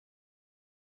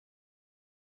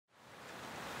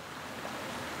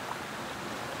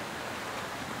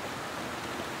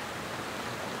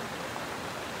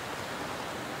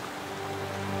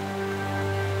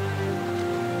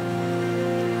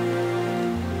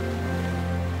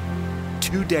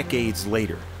2 decades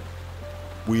later,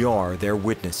 we are their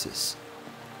witnesses.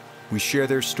 We share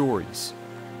their stories.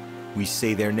 We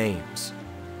say their names.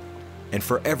 And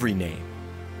for every name,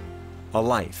 a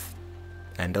life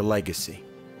and a legacy.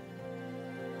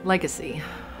 Legacy.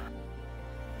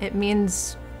 It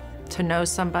means to know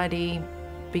somebody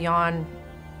beyond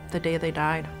the day they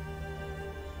died,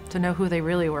 to know who they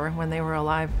really were when they were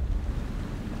alive.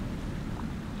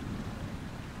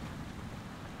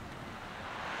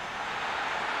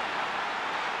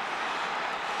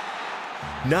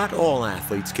 Not all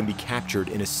athletes can be captured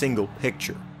in a single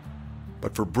picture,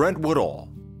 but for Brent Woodall,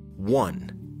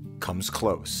 one comes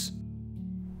close.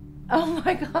 Oh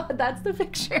my God, that's the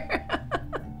picture.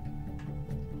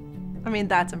 I mean,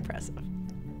 that's impressive.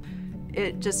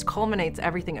 It just culminates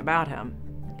everything about him.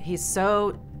 He's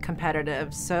so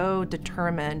competitive, so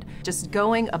determined, just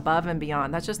going above and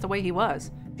beyond. That's just the way he was.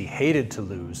 He hated to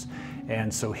lose,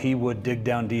 and so he would dig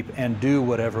down deep and do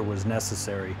whatever was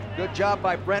necessary. Good job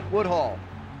by Brent Woodall.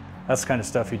 That's the kind of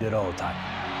stuff he did all the time.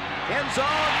 End zone,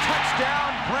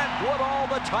 touchdown, Brent Woodall,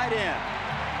 the tight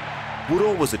end.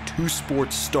 Woodall was a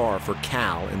two-sport star for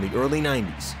Cal in the early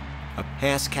 90s, a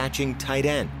pass-catching tight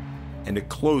end and a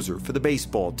closer for the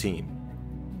baseball team,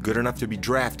 good enough to be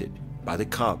drafted by the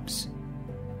Cubs.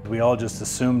 We all just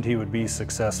assumed he would be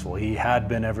successful. He had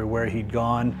been everywhere he'd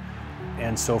gone,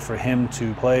 and so for him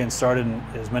to play and start in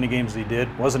as many games as he did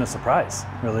wasn't a surprise,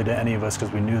 really, to any of us,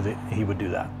 because we knew that he would do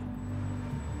that.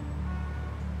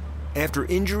 After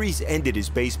injuries ended his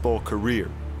baseball career,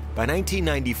 by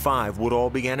 1995, Woodall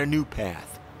began a new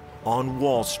path, on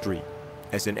Wall Street,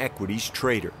 as an equities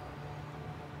trader.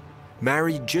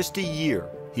 Married just a year,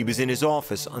 he was in his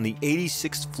office on the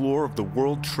 86th floor of the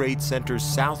World Trade Center's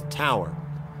South Tower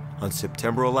on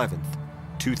September 11th,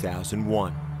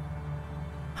 2001.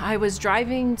 I was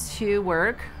driving to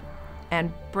work,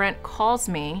 and Brent calls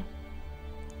me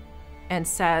and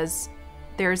says,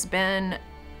 there's been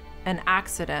an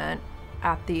accident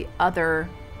at the other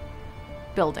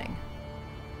building.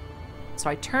 So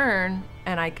I turn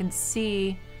and I can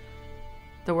see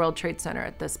the World Trade Center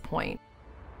at this point.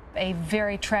 A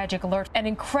very tragic alert, an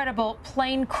incredible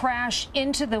plane crash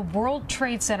into the World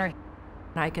Trade Center. And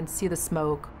I can see the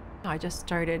smoke. I just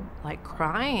started like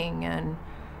crying, and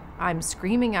I'm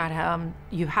screaming at him,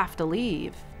 you have to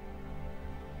leave.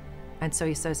 And so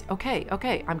he says, okay,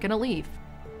 I'm gonna leave.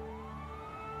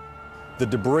 The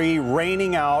debris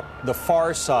raining out the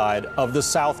far side of the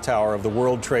South Tower of the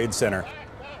World Trade Center.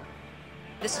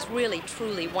 This is really,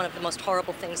 truly one of the most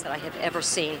horrible things that I have ever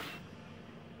seen.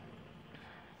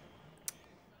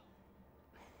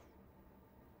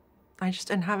 I just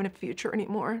didn't have a future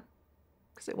anymore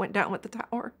because it went down with the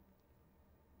tower.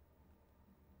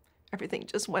 Everything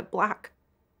just went black.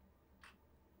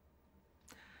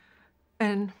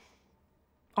 And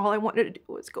all I wanted to do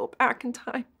was go back in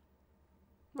time.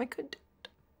 I couldn't do it.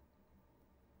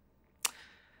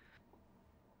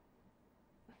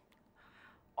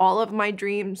 All of my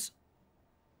dreams,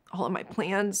 all of my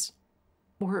plans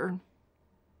were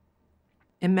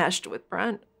enmeshed with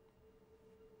Brent.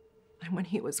 And when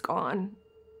he was gone,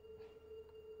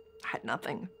 I had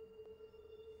nothing.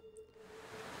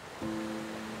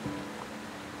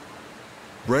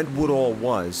 Brent Woodall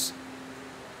was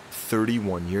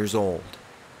 31 years old.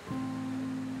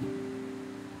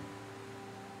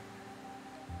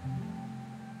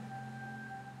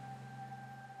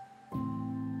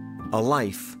 A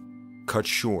life cut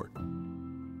short,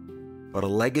 but a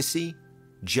legacy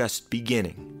just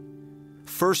beginning,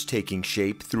 first taking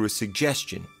shape through a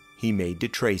suggestion he made to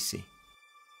Tracy.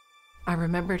 I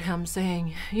remembered him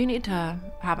saying, you need to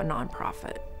have a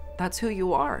nonprofit. That's who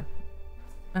you are.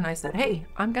 And I said, hey,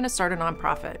 I'm gonna start a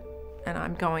nonprofit, and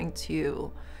I'm going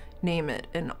to name it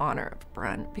in honor of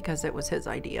Brent because it was his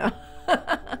idea.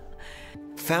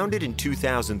 Founded in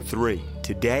 2003,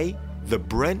 today, the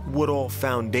Brent Woodall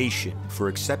Foundation for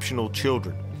Exceptional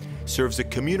Children serves a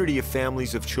community of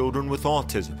families of children with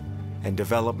autism and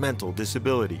developmental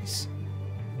disabilities.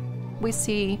 We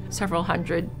see several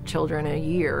hundred children a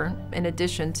year in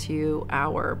addition to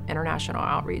our international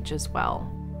outreach as well.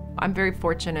 I'm very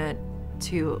fortunate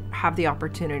to have the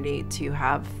opportunity to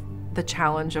have the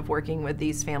challenge of working with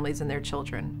these families and their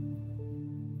children.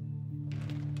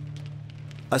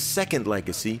 A second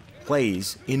legacy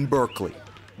plays in Berkeley.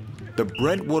 The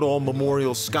Brent Woodall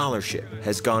Memorial Scholarship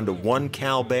has gone to one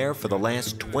Cal Bear for the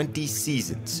last 20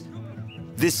 seasons.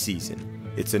 This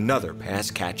season, it's another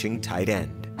pass-catching tight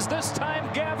end. This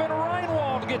time, Gavin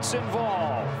Reinwald gets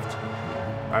involved.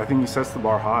 I think he sets the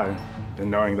bar high, and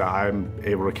knowing that I'm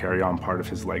able to carry on part of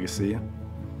his legacy,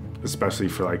 especially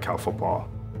for like Cal football,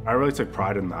 I really took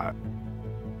pride in that.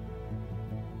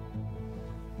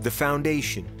 the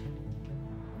foundation,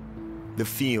 the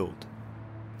field.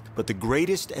 But the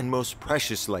greatest and most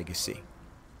precious legacy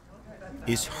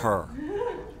is her.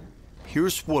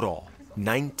 Here's Woodall,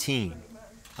 19,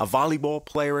 a volleyball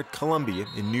player at Columbia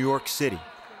in New York City.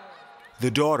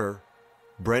 The daughter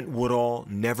Brent Woodall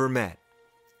never met,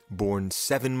 born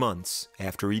 7 months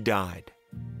after he died.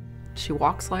 She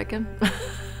walks like him.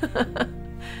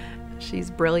 She's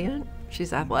brilliant,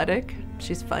 she's athletic,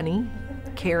 she's funny,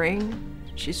 caring,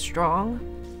 she's strong.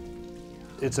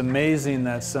 It's amazing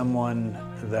that someone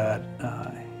that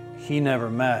he never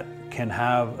met can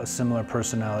have a similar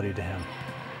personality to him.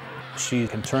 She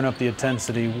can turn up the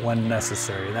intensity when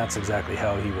necessary, and that's exactly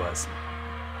how he was.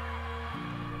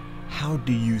 How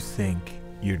do you think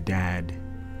your dad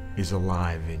is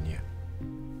alive in you?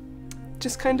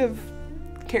 Just kind of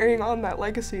carrying on that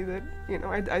legacy that, you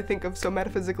know, I think of so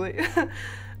metaphysically.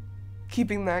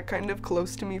 Keeping that kind of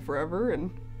close to me forever,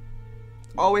 and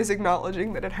always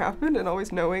acknowledging that it happened and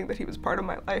always knowing that he was part of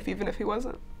my life even if he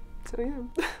wasn't. So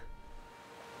yeah.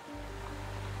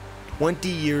 20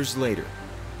 years later,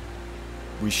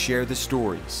 we share the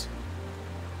stories,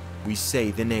 we say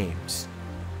the names,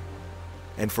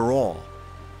 and for all,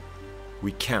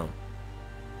 we count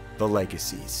the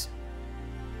legacies.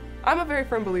 I'm a very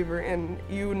firm believer in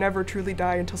you never truly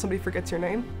die until somebody forgets your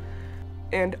name,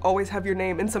 and always have your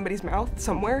name in somebody's mouth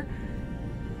somewhere.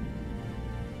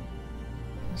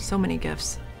 So many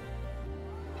gifts.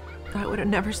 I would have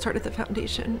never started the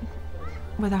foundation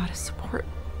without his support.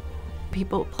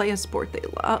 People play a sport they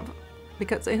love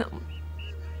because of him.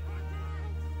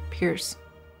 Pierce.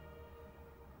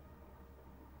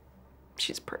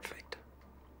 She's perfect.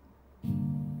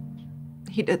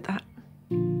 He did that.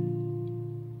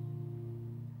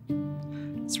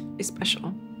 It's really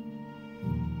special.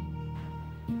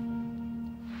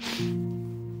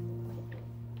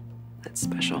 It's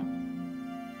special.